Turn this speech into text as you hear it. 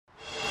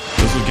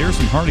This is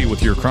Garrison Hardy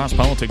with your Cross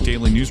Politic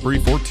Daily News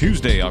Brief for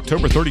Tuesday,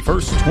 October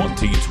 31st,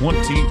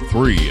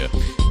 2023.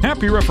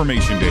 Happy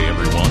Reformation Day,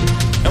 everyone.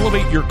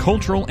 Elevate your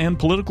cultural and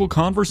political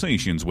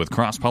conversations with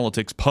Cross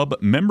Politics Pub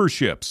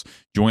memberships.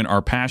 Join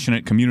our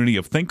passionate community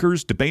of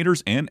thinkers,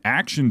 debaters, and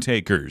action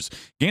takers.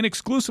 Gain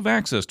exclusive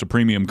access to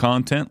premium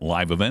content,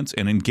 live events,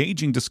 and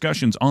engaging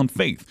discussions on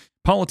faith,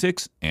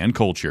 politics, and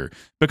culture.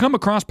 Become a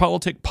Cross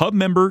Politic Pub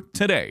member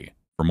today.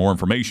 For more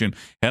information,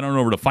 head on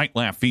over to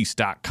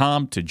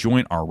fightlaughfeast.com to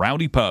join our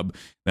rowdy pub.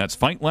 That's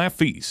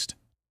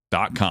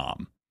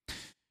fightlaughfeast.com.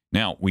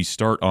 Now, we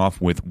start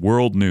off with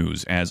world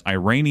news as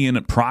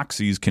Iranian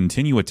proxies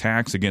continue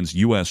attacks against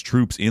U.S.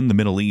 troops in the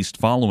Middle East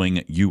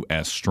following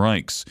U.S.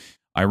 strikes.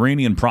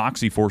 Iranian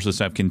proxy forces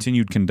have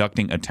continued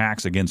conducting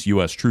attacks against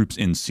U.S. troops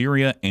in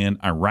Syria and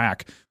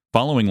Iraq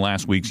following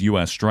last week's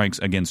U.S. strikes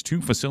against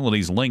two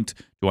facilities linked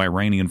to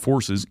Iranian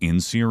forces in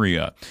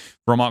Syria.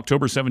 From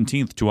October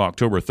 17th to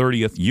October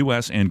 30th,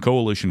 U.S. and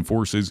coalition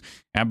forces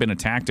have been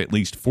attacked at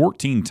least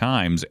 14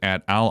 times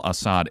at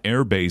Al-Assad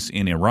Air Base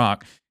in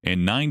Iraq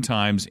and 9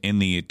 times in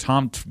the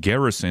Tamt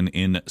garrison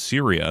in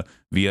Syria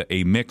via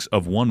a mix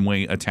of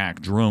one-way attack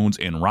drones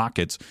and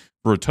rockets,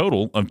 for a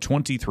total of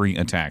 23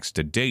 attacks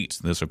to date.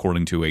 This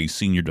according to a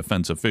senior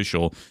defense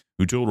official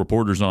who told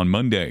reporters on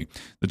Monday.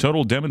 The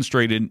total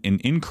demonstrated an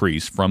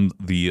increase from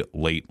the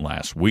late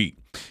last week.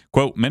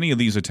 Quote, many of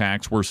these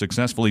attacks were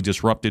successfully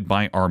disrupted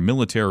by our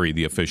military,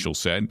 the official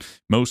said.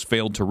 Most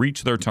failed to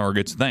reach their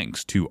targets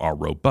thanks to our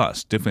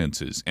robust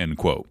defenses, end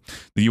quote.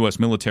 The U.S.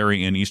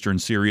 military in eastern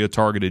Syria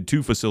targeted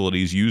 2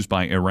 facilities used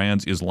by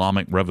Iran's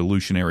Islamic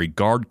Revolutionary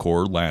Guard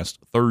Corps last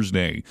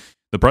Thursday.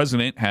 The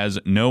president has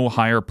no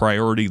higher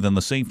priority than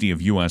the safety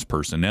of U.S.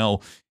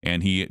 personnel,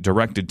 and he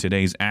directed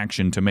today's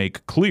action to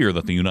make clear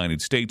that the United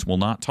States will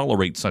not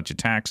tolerate such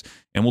attacks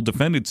and will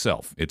defend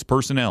itself, its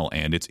personnel,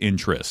 and its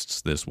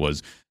interests. This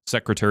was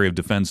Secretary of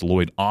Defense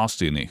Lloyd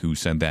Austin who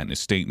said that in a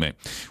statement.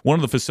 One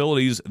of the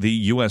facilities the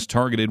U.S.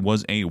 targeted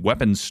was a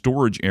weapons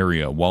storage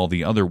area, while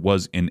the other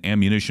was an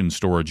ammunition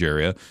storage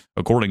area,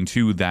 according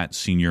to that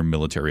senior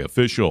military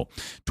official.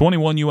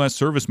 21 U.S.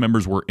 service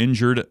members were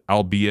injured,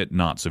 albeit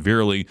not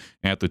severely,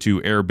 at the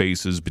 2 air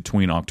bases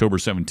between October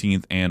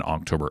 17th and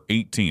October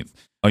 18th.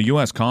 A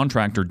U.S.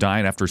 contractor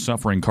died after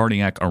suffering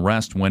cardiac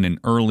arrest when an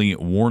early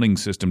warning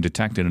system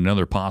detected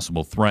another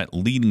possible threat,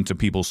 leading to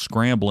people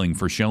scrambling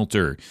for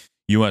shelter.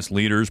 U.S.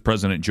 leaders,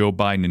 President Joe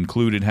Biden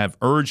included, have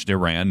urged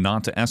Iran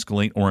not to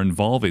escalate or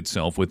involve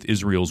itself with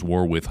Israel's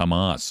war with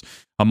Hamas.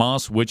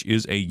 Hamas, which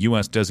is a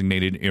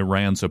U.S.-designated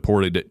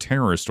Iran-supported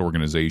terrorist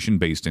organization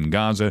based in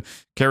Gaza,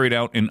 carried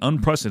out an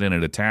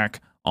unprecedented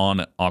attack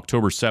on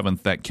October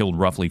 7th that killed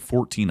roughly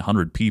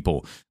 1,400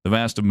 people, the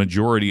vast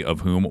majority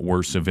of whom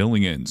were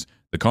civilians.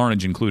 The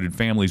carnage included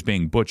families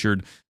being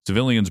butchered,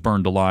 civilians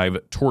burned alive,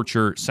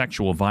 torture,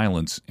 sexual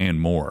violence, and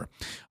more.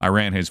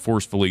 Iran has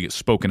forcefully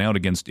spoken out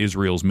against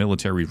Israel's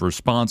military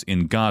response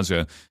in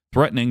Gaza,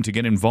 threatening to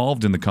get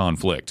involved in the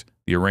conflict.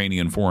 The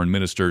Iranian foreign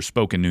minister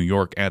spoke in New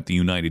York at the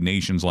United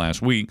Nations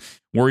last week,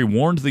 where he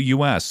warned the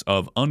U.S.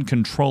 of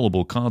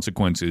uncontrollable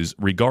consequences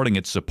regarding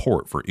its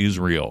support for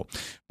Israel.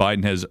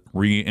 Biden has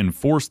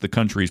reinforced the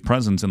country's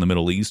presence in the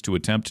Middle East to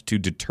attempt to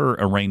deter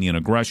Iranian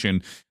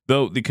aggression,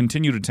 though the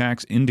continued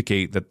attacks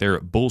indicate that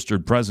their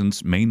bolstered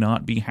presence may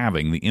not be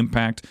having the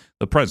impact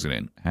the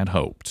president had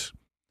hoped.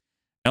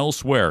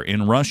 Elsewhere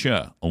in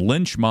Russia, a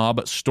lynch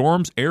mob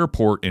storms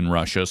airport in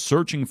Russia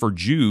searching for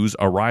Jews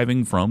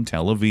arriving from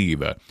Tel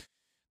Aviv.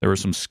 There is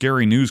some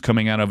scary news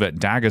coming out of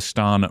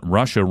Dagestan,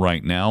 Russia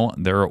right now.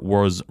 There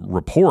was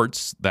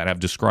reports that have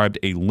described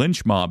a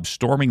lynch mob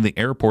storming the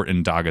airport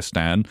in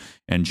Dagestan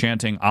and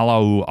chanting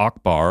Allahu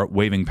Akbar,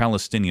 waving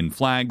Palestinian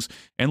flags,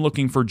 and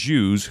looking for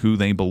Jews who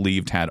they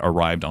believed had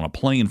arrived on a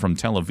plane from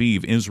Tel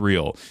Aviv,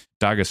 Israel.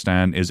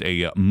 Dagestan is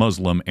a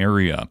Muslim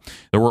area.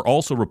 There were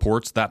also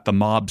reports that the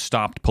mob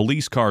stopped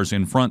police cars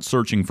in front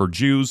searching for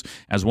Jews,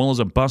 as well as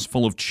a bus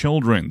full of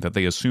children that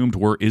they assumed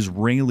were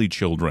Israeli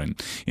children.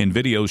 In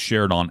videos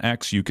shared on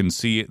X, you can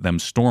see them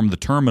storm the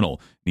terminal,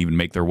 and even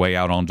make their way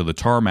out onto the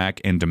tarmac,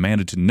 and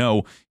demanded to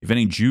know if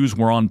any Jews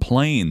were on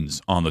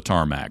planes on the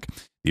tarmac.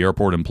 The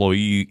airport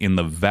employee in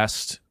the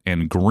vest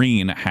and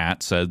green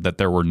hat said that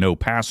there were no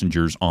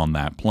passengers on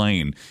that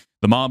plane.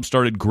 The mob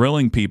started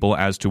grilling people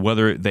as to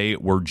whether they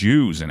were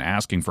Jews and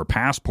asking for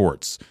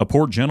passports. A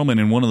poor gentleman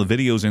in one of the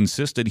videos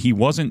insisted he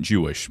wasn't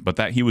Jewish, but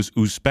that he was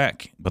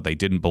Uzbek, but they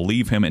didn't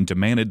believe him and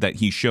demanded that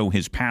he show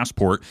his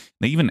passport.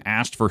 They even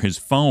asked for his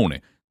phone.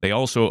 They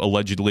also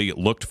allegedly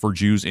looked for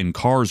Jews in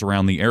cars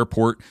around the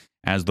airport,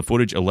 as the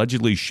footage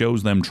allegedly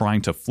shows them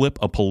trying to flip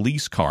a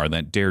police car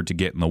that dared to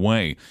get in the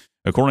way.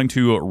 According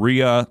to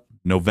RIA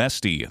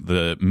Novosti,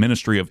 the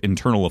Ministry of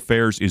Internal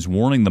Affairs is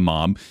warning the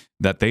mob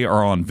that they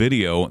are on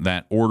video,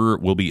 that order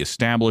will be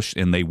established,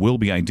 and they will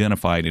be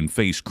identified and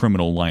face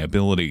criminal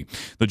liability.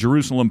 The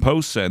Jerusalem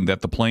Post said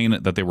that the plane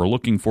that they were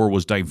looking for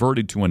was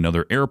diverted to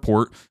another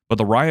airport, but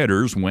the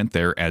rioters went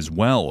there as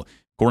well.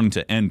 According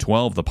to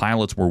N12, the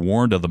pilots were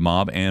warned of the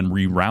mob and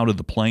rerouted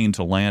the plane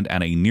to land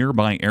at a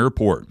nearby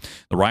airport.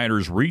 The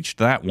rioters reached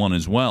that one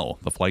as well.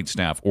 The flight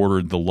staff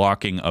ordered the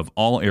locking of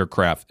all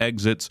aircraft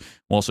exits,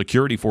 while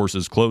security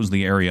forces closed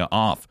the area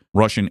off.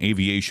 Russian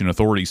aviation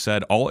authorities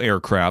said all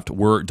aircraft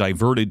were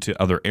diverted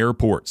to other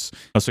airports.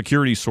 A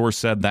security source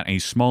said that a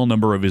small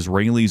number of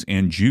Israelis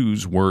and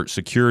Jews were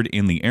secured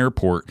in the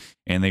airport,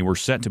 and they were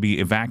set to be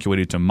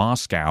evacuated to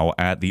Moscow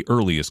at the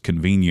earliest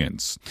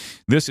convenience.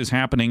 This is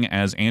happening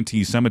as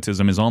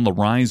anti-Semitism is on the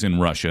rise in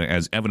Russia,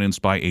 as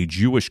evidenced by a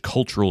Jewish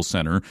cultural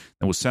center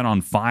that was set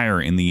on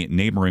fire in the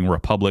neighboring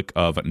Republic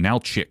of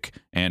Nalchik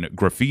and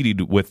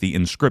graffitied with the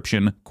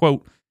inscription,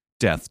 quote,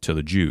 "Death to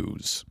the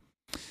Jews."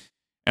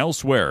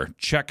 Elsewhere,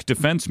 Czech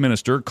defense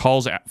minister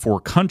calls for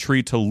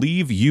country to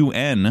leave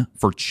UN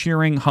for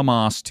cheering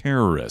Hamas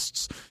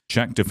terrorists.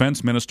 Czech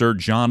defense minister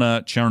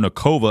Jana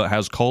Černochová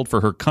has called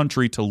for her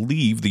country to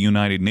leave the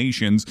United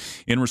Nations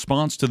in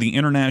response to the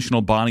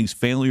international body's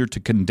failure to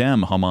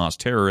condemn Hamas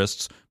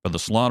terrorists for the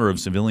slaughter of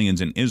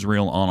civilians in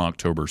Israel on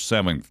October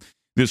 7th.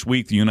 This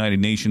week, the United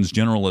Nations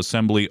General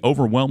Assembly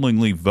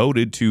overwhelmingly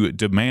voted to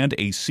demand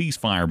a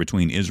ceasefire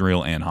between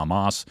Israel and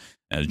Hamas,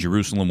 as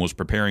Jerusalem was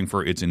preparing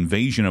for its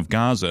invasion of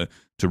Gaza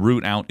to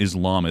root out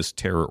Islamist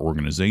terror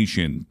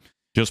organization.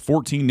 Just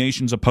 14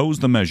 nations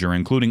opposed the measure,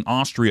 including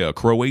Austria,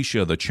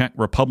 Croatia, the Czech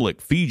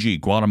Republic, Fiji,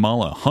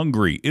 Guatemala,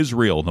 Hungary,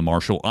 Israel, the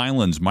Marshall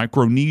Islands,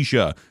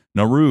 Micronesia,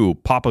 Nauru,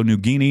 Papua New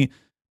Guinea,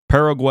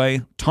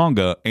 Paraguay,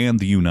 Tonga, and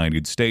the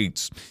United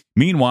States.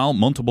 Meanwhile,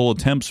 multiple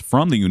attempts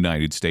from the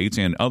United States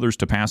and others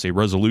to pass a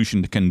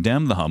resolution to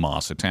condemn the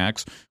Hamas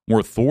attacks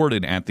were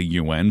thwarted at the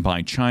UN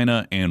by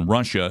China and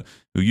Russia,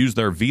 who used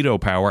their veto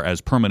power as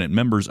permanent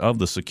members of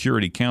the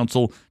Security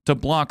Council to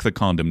block the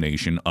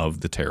condemnation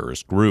of the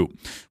terrorist group.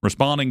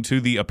 Responding to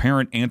the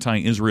apparent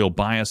anti-Israel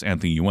bias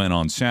at the UN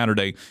on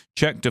Saturday,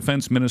 Czech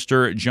Defense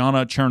Minister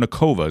Jana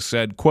Černochová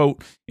said,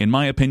 quote, "In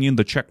my opinion,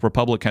 the Czech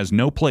Republic has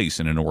no place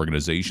in an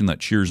organization that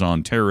cheers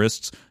on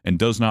terrorists and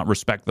does not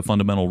respect the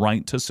fundamental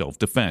right to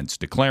self-defense,"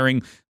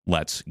 declaring,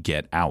 "Let's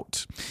get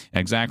out."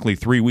 Exactly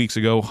 3 weeks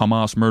ago,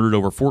 Hamas murdered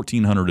over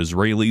 1,400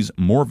 Israelis,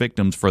 more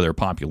victims for their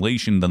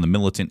population than the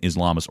militant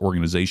Islamist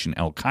organization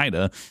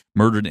Al-Qaeda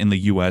murdered in the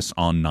U.S.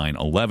 on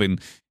 9/11,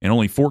 and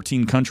only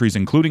 14 countries,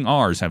 including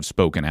ours, have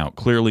spoken out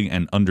clearly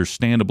and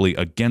understandably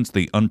against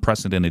the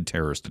unprecedented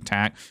terrorist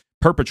attack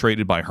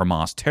perpetrated by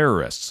Hamas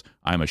terrorists.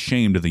 "I'm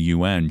ashamed of the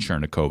UN,"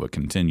 Černochová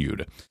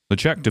continued. The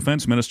Czech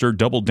defense minister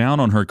doubled down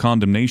on her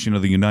condemnation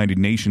of the United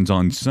Nations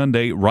on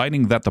Sunday,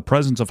 writing that the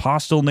presence of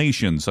hostile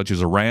nations such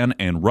as Iran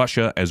and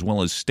Russia, as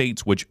well as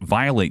states which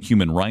violate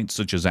human rights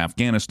such as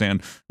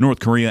Afghanistan, North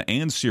Korea,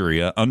 and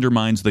Syria,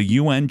 undermines the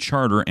UN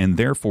Charter and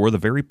therefore the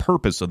very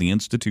purpose of the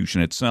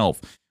institution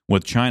itself.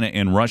 With China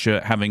and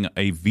Russia having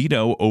a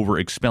veto over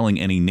expelling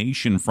any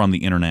nation from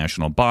the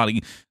international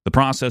body, the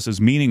process is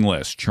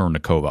meaningless,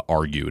 Černochová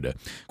argued.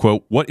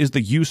 Quote, "What is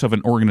the use of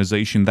an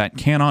organization that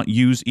cannot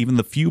use even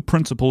the few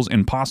principles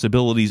and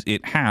possibilities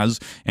it has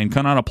and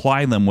cannot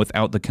apply them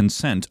without the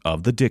consent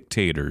of the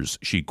dictators?"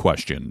 she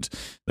questioned.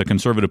 The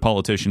conservative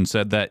politician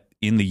said that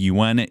in the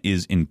UN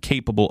is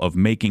incapable of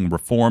making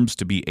reforms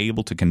to be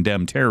able to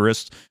condemn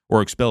terrorists or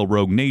expel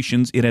rogue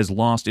nations, it has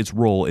lost its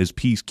role as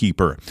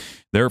peacekeeper.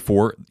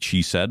 Therefore,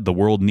 she said, the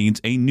world needs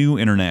a new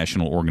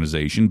international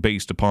organization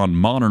based upon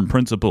modern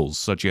principles,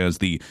 such as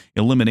the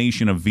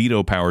elimination of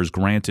veto powers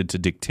granted to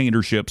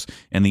dictatorships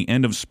and the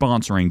end of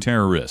sponsoring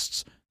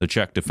terrorists. The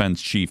Czech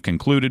defense chief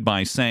concluded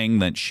by saying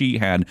that she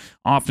had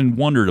often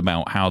wondered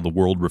about how the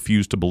world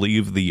refused to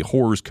believe the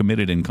horrors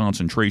committed in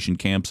concentration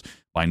camps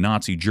by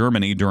Nazi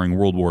Germany during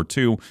World War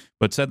II,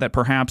 but said that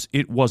perhaps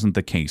it wasn't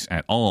the case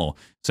at all,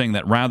 saying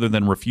that rather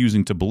than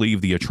refusing to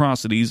believe the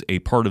atrocities, a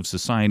part of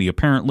society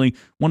apparently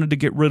wanted to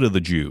get rid of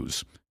the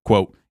Jews.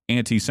 Quote,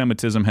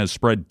 "Anti-Semitism has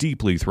spread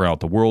deeply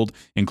throughout the world,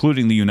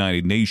 including the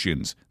United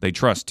Nations. They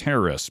trust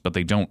terrorists, but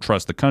they don't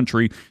trust the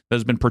country that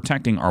has been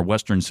protecting our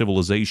Western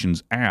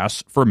civilization's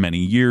ass for many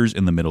years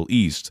in the Middle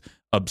East.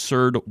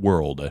 Absurd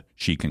world,"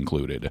 she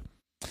concluded.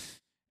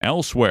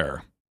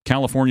 Elsewhere,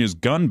 California's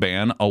gun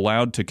ban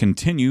allowed to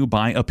continue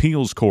by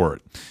appeals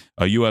court.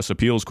 A U.S.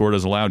 appeals court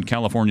has allowed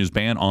California's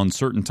ban on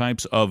certain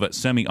types of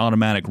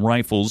semi-automatic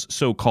rifles,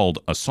 so-called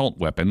assault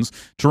weapons,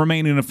 to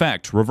remain in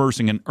effect,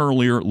 reversing an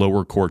earlier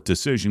lower court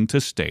decision to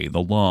stay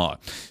the law.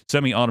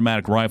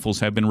 Semi-automatic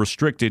rifles have been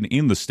restricted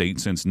in the state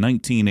since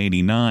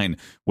 1989,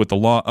 with the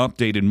law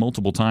updated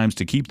multiple times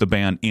to keep the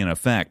ban in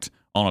effect.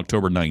 On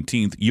October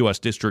 19th, U.S.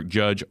 District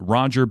Judge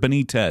Roger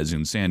Benitez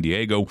in San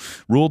Diego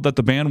ruled that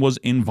the ban was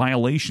in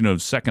violation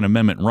of Second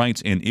Amendment rights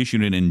and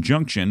issued an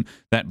injunction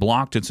that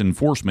blocked its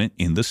enforcement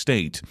in the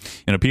state.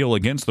 An appeal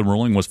against the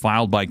ruling was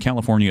filed by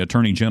California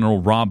Attorney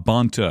General Rob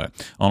Bonta.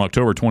 On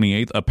October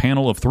 28th, a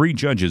panel of 3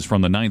 judges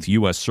from the 9th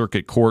U.S.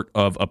 Circuit Court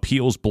of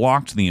Appeals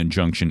blocked the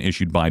injunction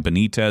issued by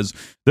Benitez,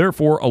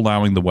 therefore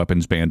allowing the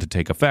weapons ban to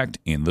take effect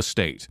in the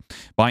state.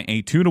 By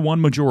a 2-1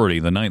 majority,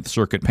 the 9th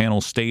Circuit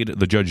panel stayed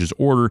the judge's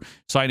order,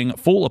 citing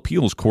full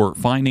appeals court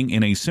finding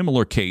in a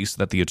similar case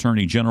that the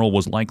Attorney General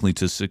was likely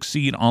to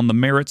succeed on the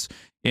merits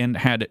and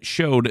had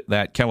showed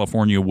that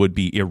California would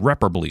be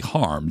irreparably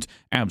harmed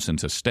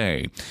absent a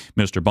stay.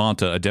 Mr.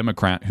 Bonta, a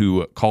Democrat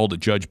who called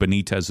Judge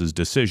Benitez's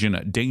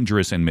decision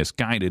dangerous and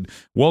misguided,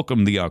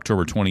 welcomed the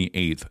October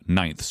 28th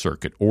Ninth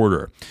Circuit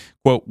order.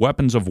 Quote,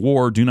 "Weapons of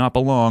war do not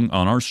belong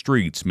on our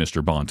streets,"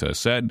 Mr. Bonta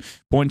said,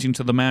 pointing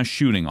to the mass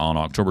shooting on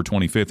October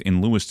 25th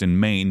in Lewiston,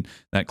 Maine,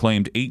 that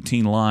claimed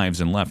 18 lives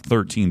and left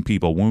 13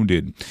 people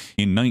wounded.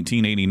 In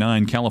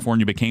 1989,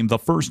 California became the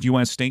first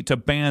U.S. state to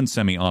ban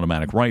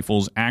semi-automatic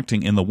rifles,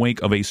 acting in the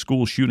wake of a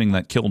school shooting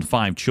that killed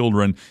 5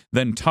 children,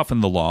 then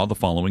toughened the law the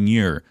following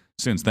year.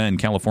 Since then,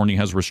 California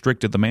has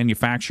restricted the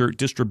manufacture,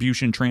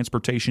 distribution,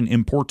 transportation,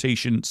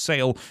 importation,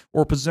 sale,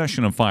 or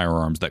possession of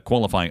firearms that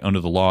qualify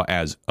under the law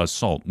as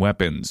assault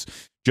weapons.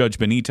 Judge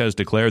Benitez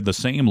declared the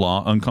same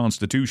law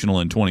unconstitutional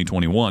in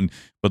 2021,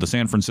 but the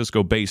San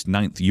Francisco-based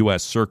Ninth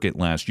U.S. Circuit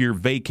last year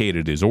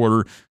vacated his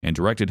order and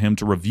directed him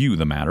to review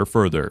the matter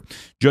further.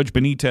 Judge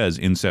Benitez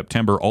in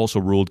September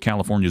also ruled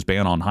California's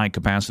ban on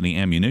high-capacity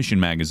ammunition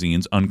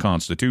magazines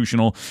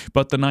unconstitutional,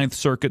 but the Ninth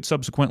Circuit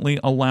subsequently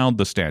allowed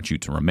the statute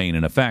to remain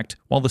in effect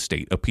while the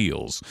state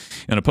appeals.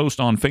 In a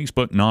post on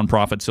Facebook,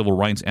 nonprofit civil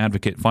rights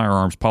advocate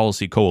Firearms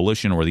Policy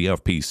Coalition, or the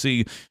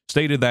FPC,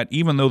 stated that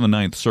even though the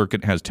Ninth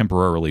Circuit has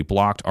temporarily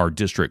blocked our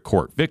district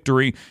court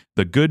victory,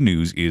 the good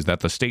news is that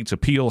the state's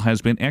appeal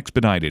has been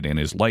expedited and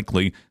is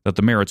likely that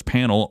the merits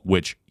panel,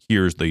 which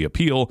hears the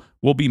appeal,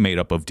 will be made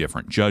up of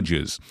different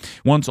judges.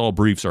 Once all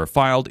briefs are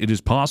filed, it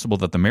is possible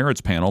that the merits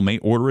panel may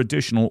order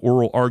additional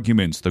oral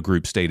arguments, the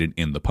group stated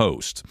in the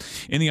post.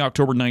 In the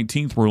October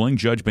 19th ruling,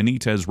 Judge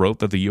Benitez wrote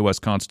that the U.S.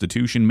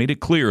 Constitution made it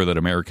clear that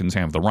Americans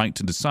have the right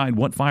to decide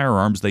what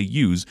firearms they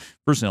use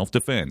for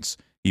self-defense.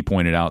 He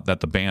pointed out that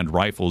the banned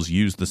rifles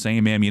use the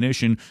same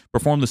ammunition,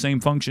 perform the same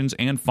functions,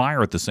 and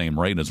fire at the same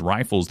rate as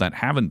rifles that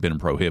haven't been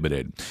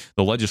prohibited.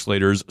 The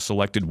legislators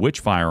selected which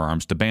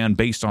firearms to ban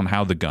based on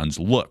how the guns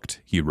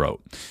looked, he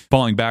wrote.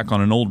 Falling back on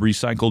an old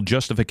recycled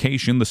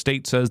justification, the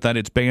state says that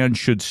its ban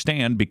should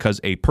stand because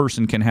a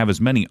person can have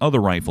as many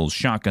other rifles,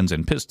 shotguns,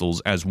 and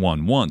pistols as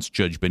one wants,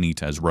 Judge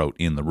Benitez wrote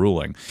in the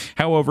ruling.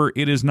 However,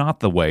 it is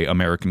not the way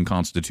American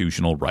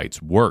constitutional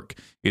rights work.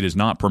 It is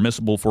not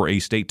permissible for a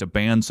state to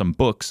ban some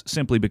books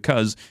simply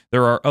because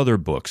there are other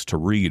books to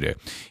read.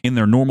 In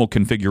their normal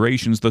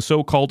configurations, the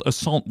so-called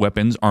assault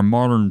weapons are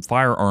modern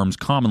firearms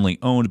commonly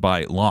owned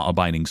by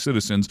law-abiding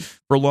citizens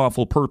for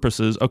lawful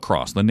purposes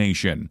across the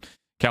nation.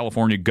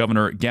 California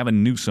Governor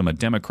Gavin Newsom, a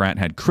Democrat,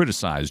 had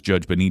criticized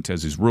Judge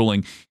Benitez's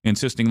ruling,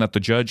 insisting that the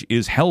judge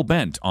is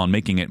hell-bent on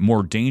making it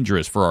more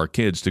dangerous for our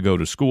kids to go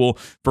to school,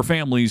 for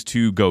families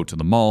to go to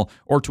the mall,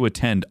 or to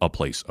attend a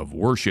place of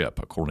worship,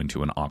 according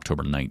to an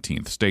October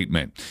 19th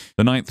statement.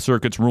 The Ninth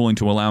Circuit's ruling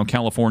to allow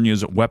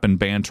California's weapon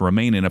ban to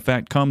remain in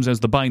effect comes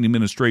as the Biden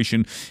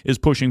administration is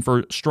pushing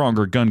for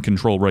stronger gun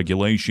control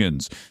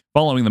regulations.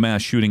 Following the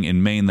mass shooting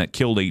in Maine that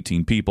killed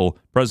 18 people,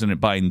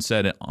 President Biden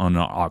said on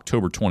an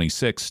October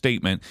 26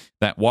 statement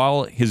that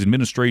while his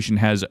administration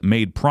has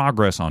made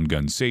progress on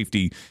gun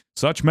safety,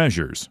 such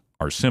measures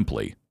are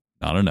simply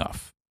not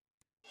enough.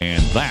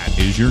 And that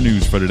is your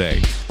news for today.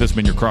 This has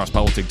been your Cross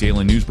Politic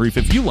Daily News Brief.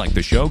 If you like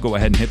the show, go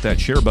ahead and hit that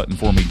share button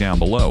for me down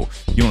below.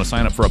 You want to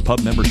sign up for a pub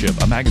membership,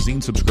 a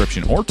magazine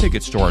subscription, or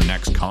tickets to our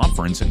next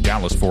conference in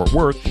Dallas-Fort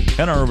Worth,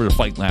 head on over to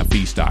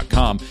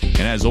fightlaughfeast.com.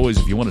 And as always,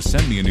 if you want to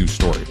send me a news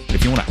story,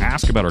 if you want to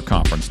ask about our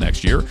conference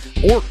next year,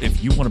 or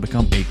if you want to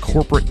become a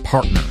corporate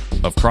partner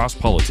of Cross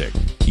Politic,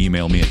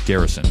 email me at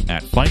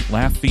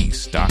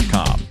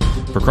garrison@fightlaughfeast.com.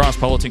 For Cross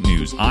Politic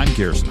News, I'm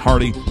Garrison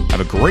Hardy. Have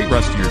a great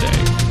rest of your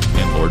day,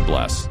 and Lord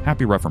bless.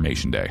 Happy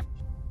Reformation Day.